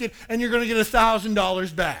basket and you're going to get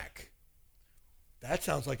 $1,000 back. That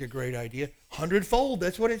sounds like a great idea. 100-fold,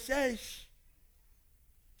 that's what it says.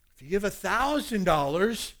 If you give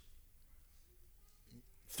 $1,000,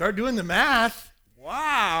 start doing the math.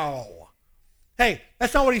 Wow. Hey,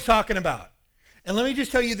 that's not what he's talking about. And let me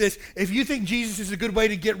just tell you this. If you think Jesus is a good way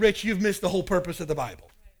to get rich, you've missed the whole purpose of the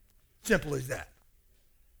Bible. Simple as that.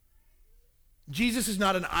 Jesus is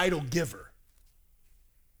not an idle giver.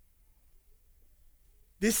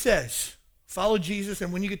 This says, follow Jesus,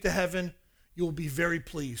 and when you get to heaven, you will be very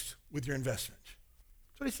pleased with your investment.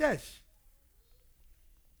 That's what it says.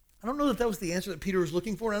 I don't know that was the answer that Peter was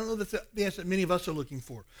looking for. I don't know that's the answer that many of us are looking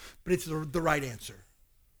for, but it's the right answer.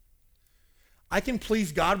 I can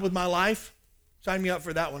please God with my life. Sign me up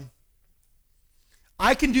for that one.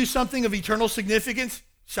 I can do something of eternal significance.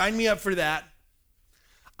 Sign me up for that.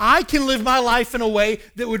 I can live my life in a way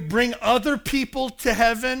that would bring other people to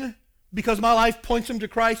heaven because my life points them to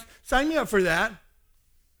Christ. Sign me up for that.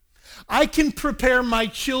 I can prepare my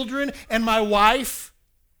children and my wife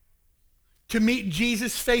to meet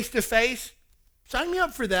Jesus face to face. Sign me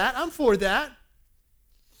up for that. I'm for that.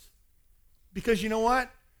 Because you know what?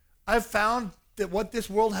 I've found that what this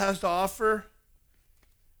world has to offer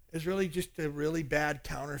is really just a really bad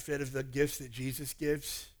counterfeit of the gifts that Jesus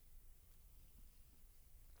gives.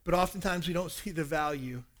 But oftentimes we don't see the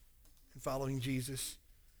value in following Jesus.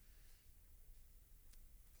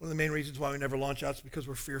 One of the main reasons why we never launch out is because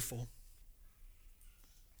we're fearful.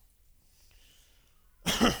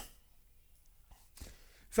 If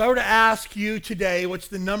I were to ask you today, what's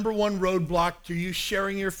the number one roadblock to you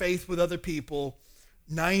sharing your faith with other people,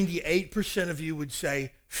 98% of you would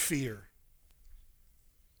say fear.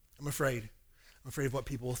 I'm afraid. I'm afraid of what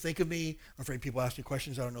people will think of me. I'm afraid people ask me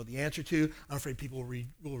questions I don't know the answer to. I'm afraid people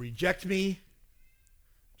will reject me.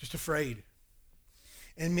 Just afraid.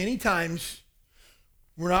 And many times,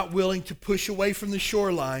 we're not willing to push away from the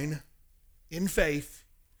shoreline in faith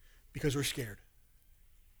because we're scared.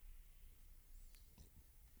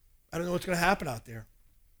 I don't know what's going to happen out there.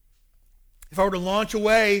 If I were to launch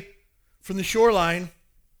away from the shoreline,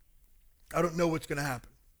 I don't know what's going to happen.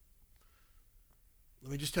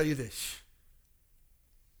 Let me just tell you this.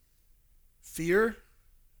 Fear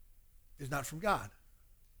is not from God.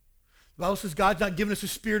 The Bible says God's not given us a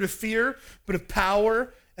spirit of fear, but of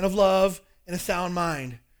power and of love and a sound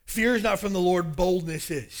mind. Fear is not from the Lord,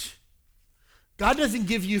 boldness is. God doesn't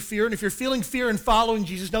give you fear, and if you're feeling fear and following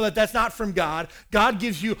Jesus, know that that's not from God. God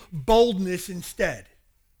gives you boldness instead.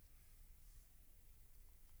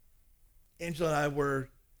 Angela and I were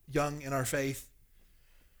young in our faith.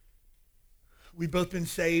 We've both been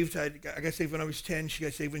saved. I got saved when I was 10. She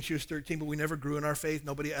got saved when she was 13, but we never grew in our faith.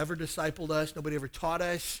 Nobody ever discipled us. Nobody ever taught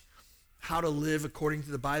us how to live according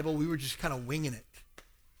to the Bible. We were just kind of winging it.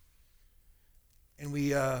 And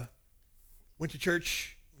we went to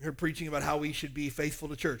church. We heard preaching about how we should be faithful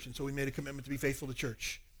to church, and so we made a commitment to be faithful to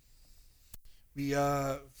church. We,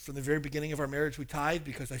 from the very beginning of our marriage, we tithed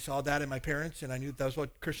because I saw that in my parents, and I knew that was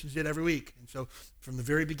what Christians did every week. And so from the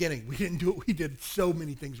very beginning, we didn't do it. We did so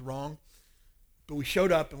many things wrong, but we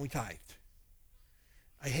showed up and we tithed.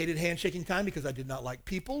 I hated handshaking time because I did not like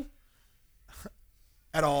people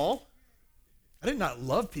at all. I did not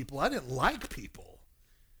love people. I didn't like people.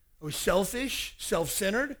 I was selfish,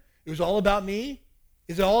 self-centered. It was all about me.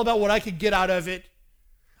 It was all about what I could get out of it.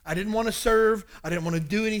 I didn't want to serve. I didn't want to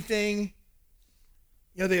do anything.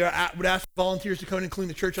 You know, they would ask volunteers to come in and clean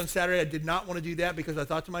the church on Saturday. I did not want to do that because I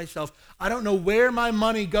thought to myself, I don't know where my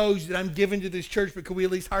money goes that I'm giving to this church, but could we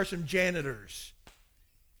at least hire some janitors?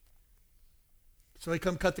 So they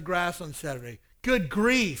come cut the grass on Saturday. Good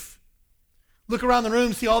grief. Look around the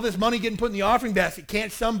room, see all this money getting put in the offering basket.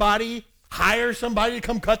 Can't somebody hire somebody to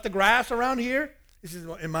come cut the grass around here? This is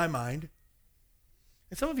in my mind.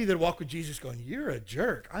 And some of you that walk with Jesus going, you're a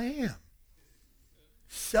jerk. I am.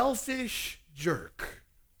 Selfish jerk.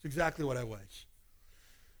 It's exactly what I was.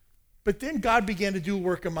 But then God began to do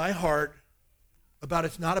work in my heart about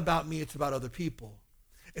it's not about me, it's about other people.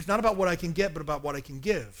 It's not about what I can get, but about what I can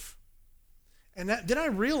give. And then I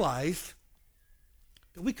realized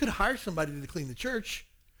that we could hire somebody to clean the church,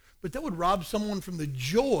 but that would rob someone from the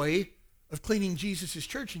joy of cleaning Jesus'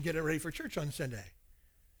 church and getting it ready for church on Sunday.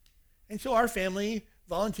 And so our family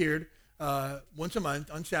volunteered once a month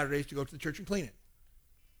on Saturdays to go to the church and clean it.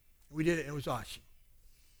 We did it, and it was awesome.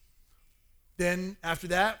 Then after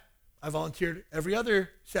that, I volunteered every other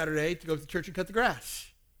Saturday to go to the church and cut the grass.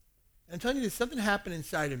 And I'm telling you, something happened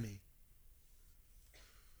inside of me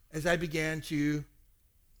as I began to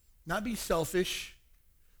not be selfish,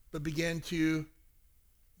 but began to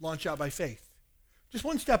launch out by faith. Just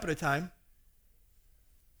one step at a time.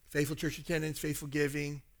 Faithful church attendance, faithful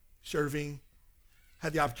giving, serving.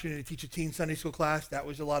 Had the opportunity to teach a teen Sunday school class. That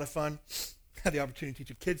was a lot of fun. Had the opportunity to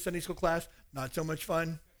teach a kids Sunday school class. Not so much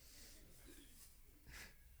fun.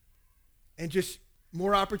 And just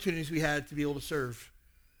more opportunities we had to be able to serve.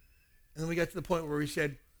 And then we got to the point where we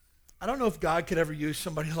said, I don't know if God could ever use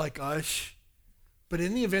somebody like us, but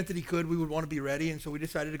in the event that he could, we would want to be ready. And so we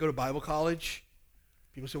decided to go to Bible college.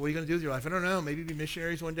 People said, what are you going to do with your life? I don't know. Maybe be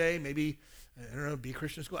missionaries one day. Maybe, I don't know, be a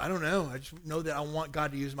Christian school. I don't know. I just know that I want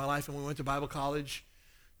God to use my life. And we went to Bible college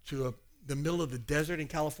to the middle of the desert in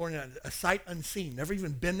California, a sight unseen. Never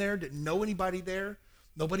even been there. Didn't know anybody there.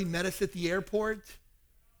 Nobody met us at the airport.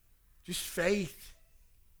 Just faith.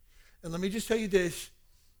 And let me just tell you this.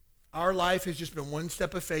 Our life has just been one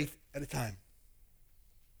step of faith at a time.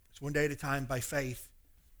 It's one day at a time by faith.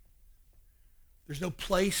 There's no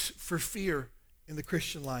place for fear in the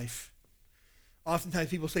Christian life. Oftentimes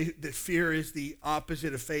people say that fear is the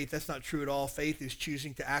opposite of faith. That's not true at all. Faith is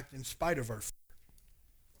choosing to act in spite of our fear.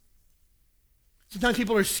 Sometimes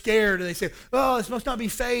people are scared and they say, oh, this must not be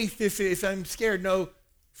faith if I'm scared. No,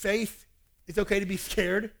 faith, it's okay to be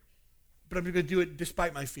scared, but I'm going to do it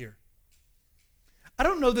despite my fear. I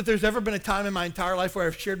don't know that there's ever been a time in my entire life where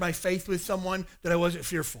I've shared my faith with someone that I wasn't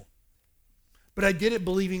fearful. But I did it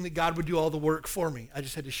believing that God would do all the work for me. I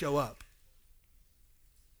just had to show up.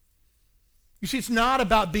 You see, it's not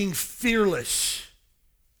about being fearless.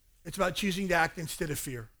 It's about choosing to act instead of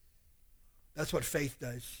fear. That's what faith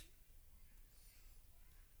does.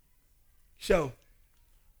 So,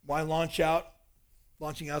 why launch out?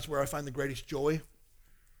 Launching out is where I find the greatest joy.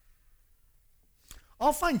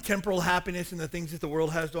 I'll find temporal happiness in the things that the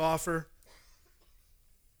world has to offer.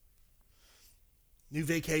 New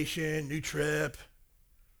vacation, new trip,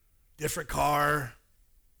 different car,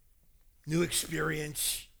 new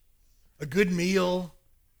experience, a good meal.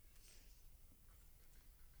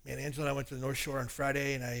 Man, Angela and I went to the North Shore on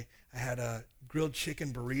Friday, and I had a grilled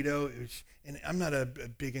chicken burrito. And I'm not a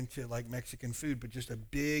big into like Mexican food, but just a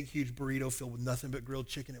big, huge burrito filled with nothing but grilled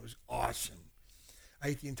chicken. It was awesome. I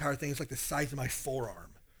ate the entire thing. It's like the size of my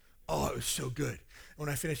forearm. Oh, it was so good. And when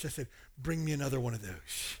I finished, I said, bring me another one of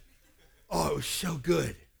those. Oh, it was so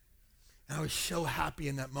good. And I was so happy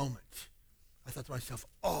in that moment. I thought to myself,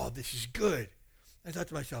 oh, this is good. I thought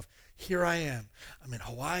to myself, here I am. I'm in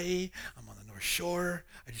Hawaii. I'm on the North Shore.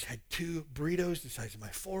 I just had 2 burritos the size of my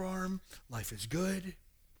forearm. Life is good.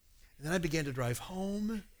 And then I began to drive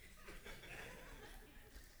home.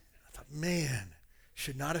 I thought, man,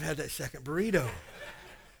 should not have had that second burrito.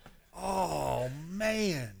 Oh,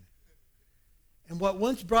 man. And what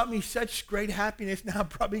once brought me such great happiness now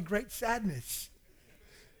brought me great sadness.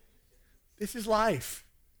 This is life.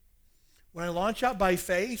 When I launch out by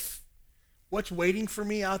faith, what's waiting for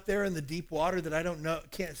me out there in the deep water that I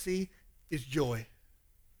can't see is joy.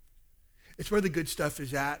 It's where the good stuff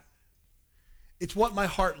is at. It's what my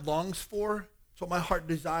heart longs for. It's what my heart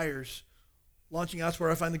desires. Launching out is where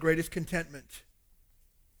I find the greatest contentment.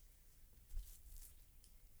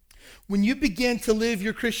 When you begin to live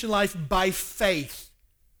your Christian life by faith,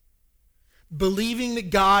 believing that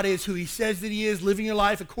God is who he says that he is, living your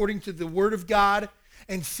life according to the word of God,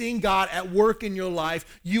 and seeing God at work in your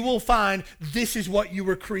life, you will find this is what you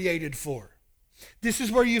were created for. This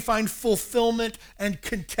is where you find fulfillment and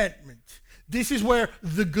contentment. This is where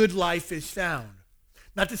the good life is found.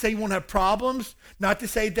 Not to say you won't have problems, not to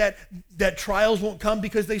say that trials won't come,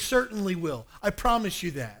 because they certainly will. I promise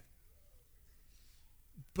you that.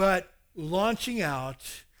 But launching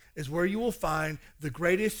out is where you will find the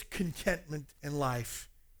greatest contentment in life.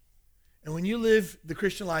 And when you live the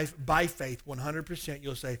Christian life by faith, 100%,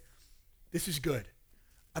 you'll say, this is good.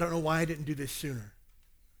 I don't know why I didn't do this sooner.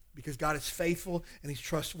 Because God is faithful and he's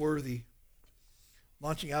trustworthy.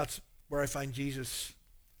 Launching out's where I find Jesus.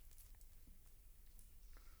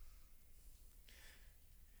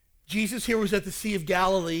 Jesus here was at the Sea of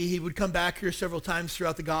Galilee. He would come back here several times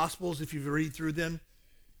throughout the Gospels if you read through them.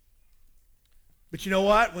 But you know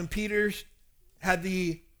what? When Peter had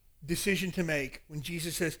the decision to make, when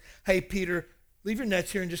Jesus says, hey, Peter, leave your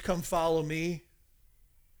nets here and just come follow me,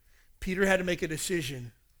 Peter had to make a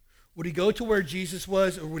decision. Would he go to where Jesus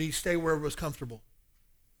was, or would he stay wherever was comfortable?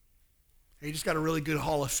 He just got a really good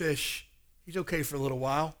haul of fish. He's okay for a little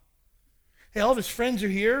while. Hey, all of his friends are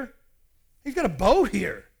here. He's got a boat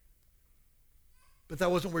here. But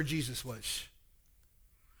that wasn't where Jesus was.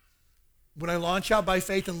 When I launch out by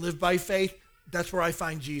faith and live by faith, that's where I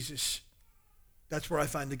find Jesus. That's where I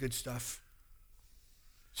find the good stuff.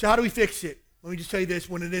 So how do we fix it? Let me just tell you this.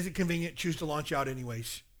 When it isn't convenient, choose to launch out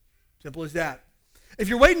anyways. Simple as that. If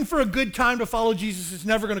you're waiting for a good time to follow Jesus, it's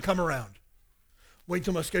never going to come around. Wait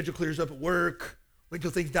until my schedule clears up at work. Wait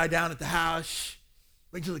until things die down at the house.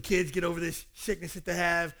 Wait until the kids get over this sickness that they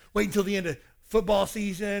have. Wait until the end of football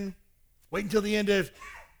season. Wait until the end of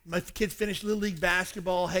my kids finish Little League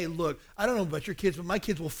basketball. Hey, look, I don't know about your kids, but my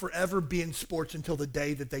kids will forever be in sports until the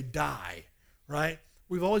day that they die, right?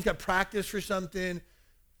 We've always got practice for something,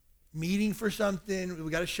 meeting for something. We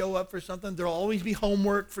got to show up for something. There'll always be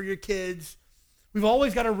homework for your kids. We've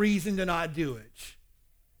always got a reason to not do it.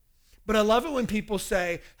 But I love it when people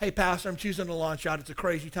say, hey, Pastor, I'm choosing to launch out. It's a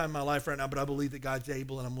crazy time in my life right now, but I believe that God's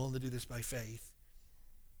able and I'm willing to do this by faith.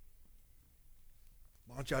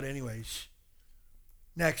 Launch out anyways.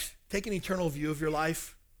 Next, take an eternal view of your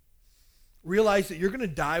life. Realize that you're going to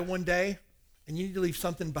die one day and you need to leave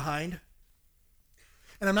something behind.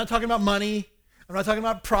 And I'm not talking about money. I'm not talking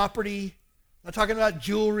about property. I'm not talking about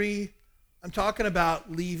jewelry. I'm talking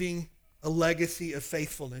about leaving a legacy of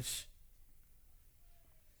faithfulness.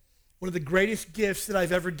 One of the greatest gifts that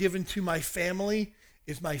I've ever given to my family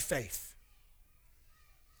is my faith.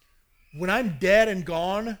 When I'm dead and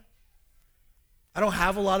gone, I don't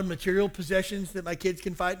have a lot of material possessions that my kids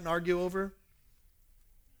can fight and argue over,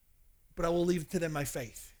 but I will leave to them my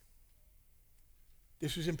faith.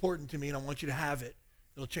 This was important to me, and I want you to have it.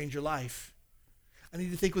 It'll change your life. I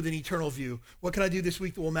need to think with an eternal view. What can I do this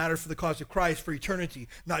week that will matter for the cause of Christ, for eternity,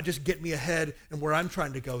 not just get me ahead and where I'm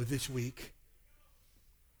trying to go this week?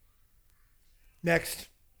 Next,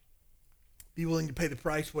 be willing to pay the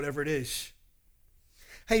price, whatever it is.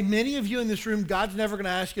 Hey, many of you in this room, God's never going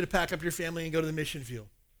to ask you to pack up your family and go to the mission field.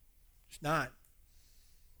 It's not.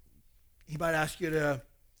 He might ask you to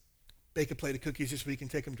bake a plate of cookies this week and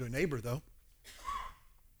take them to a neighbor, though.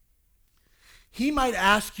 He might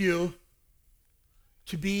ask you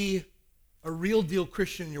to be a real deal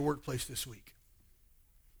Christian in your workplace this week.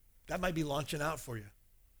 That might be launching out for you.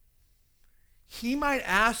 He might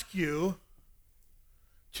ask you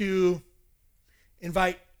to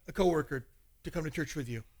invite a coworker to come to church with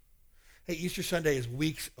you. Hey, Easter Sunday is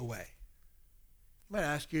weeks away. He might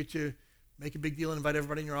ask you to make a big deal and invite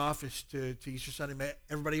everybody in your office to Easter Sunday,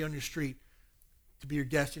 everybody on your street to be your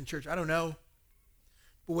guest in church. I don't know.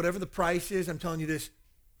 But whatever the price is, I'm telling you this,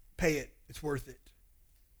 pay it. It's worth it.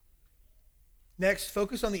 Next,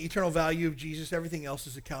 focus on the eternal value of Jesus. Everything else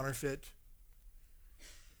is a counterfeit.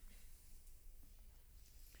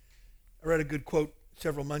 I read a good quote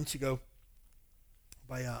several months ago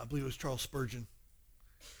by, I believe it was Charles Spurgeon.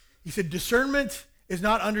 He said, discernment is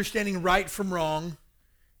not understanding right from wrong.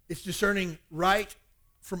 It's discerning right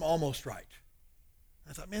from almost right.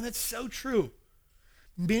 I thought, man, that's so true.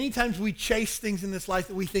 Many times we chase things in this life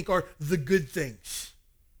that we think are the good things.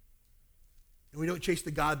 And we don't chase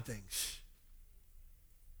the God things.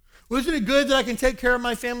 Well, isn't it good that I can take care of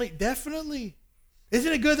my family? Definitely.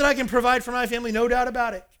 Isn't it good that I can provide for my family? No doubt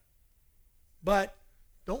about it. But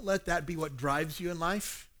don't let that be what drives you in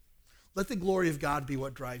life. Let the glory of God be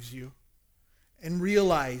what drives you. And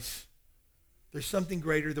realize there's something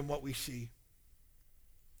greater than what we see.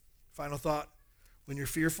 Final thought, when you're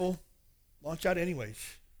fearful, launch out anyways.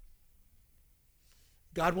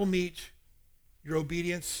 God will meet your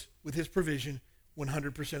obedience with his provision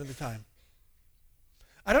 100% of the time.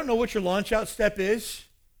 I don't know what your launch out step is.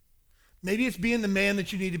 Maybe it's being the man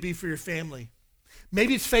that you need to be for your family.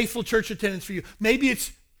 Maybe it's faithful church attendance for you. Maybe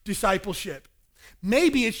it's discipleship.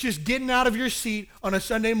 Maybe it's just getting out of your seat on a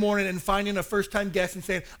Sunday morning and finding a first-time guest and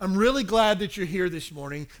saying, I'm really glad that you're here this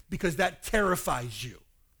morning because that terrifies you.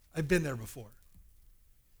 I've been there before.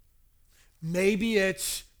 Maybe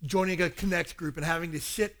it's joining a connect group and having to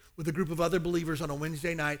sit with a group of other believers on a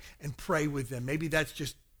Wednesday night and pray with them. Maybe that's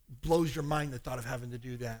just blows your mind, the thought of having to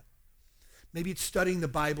do that. Maybe it's studying the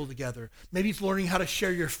Bible together. Maybe it's learning how to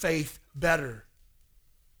share your faith better.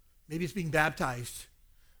 Maybe it's being baptized.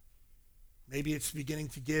 Maybe it's beginning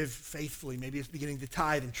to give faithfully. Maybe it's beginning to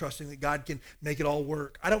tithe and trusting that God can make it all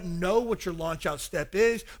work. I don't know what your launch out step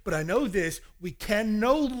is, but I know this. We can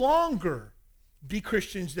no longer be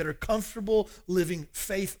Christians that are comfortable living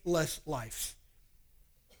faithless lives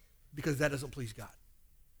because that doesn't please God.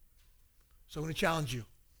 So I'm going to challenge you.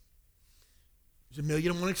 There's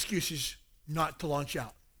 1,000,001 excuses not to launch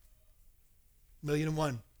out.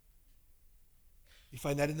 1,000,001. You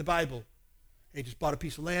find that in the Bible. Hey, just bought a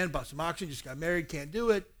piece of land, bought some oxen, just got married, can't do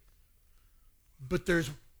it. But there's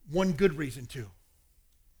one good reason to.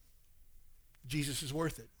 Jesus is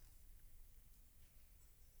worth it.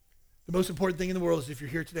 The most important thing in the world is if you're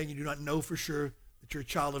here today and you do not know for sure that you're a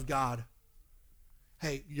child of God,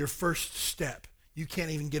 hey, your first step, you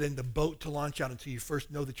can't even get in the boat to launch out until you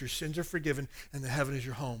first know that your sins are forgiven and that heaven is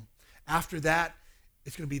your home. After that,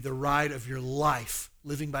 it's going to be the ride of your life,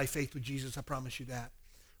 living by faith with Jesus. I promise you that.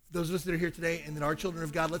 For those of us that are here today and that are children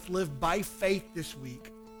of God, let's live by faith this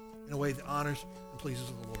week in a way that honors and pleases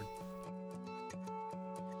the Lord.